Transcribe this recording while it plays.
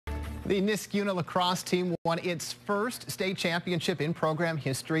The Niskayuna lacrosse team won its first state championship in program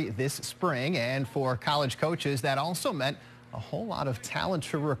history this spring, and for college coaches, that also meant a whole lot of talent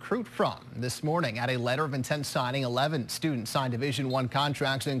to recruit from. This morning, at a letter of intent signing, 11 students signed Division I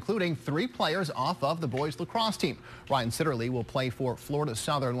contracts, including 3 players off of the boys lacrosse team. Ryan Sitterly will play for Florida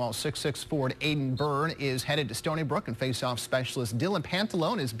Southern, while 6'6" forward Aiden Byrne is headed to Stony Brook, and face-off specialist Dylan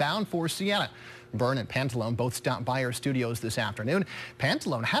Pantalone is bound for Siena. Byrne and Pantalone both stopped by our studios this afternoon.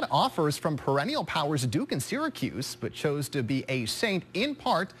 Pantalone had offers from perennial powers Duke and Syracuse, but chose to be a Saint in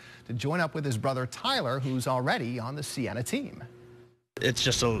part to join up with his brother Tyler, who's already on the Siena team. It's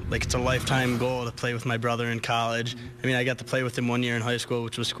just it's a lifetime goal to play with my brother in college. I mean, I got to play with him 1 year in high school,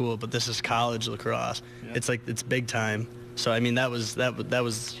 which was cool, but this is college lacrosse. Yeah. It's big time. So I mean, that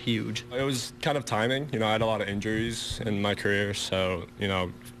was huge. It was kind of timing. You know, I had a lot of injuries in my career, so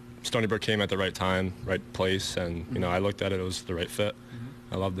Stony Brook came at the right time, right place, and I looked at it was the right fit.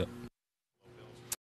 I loved it.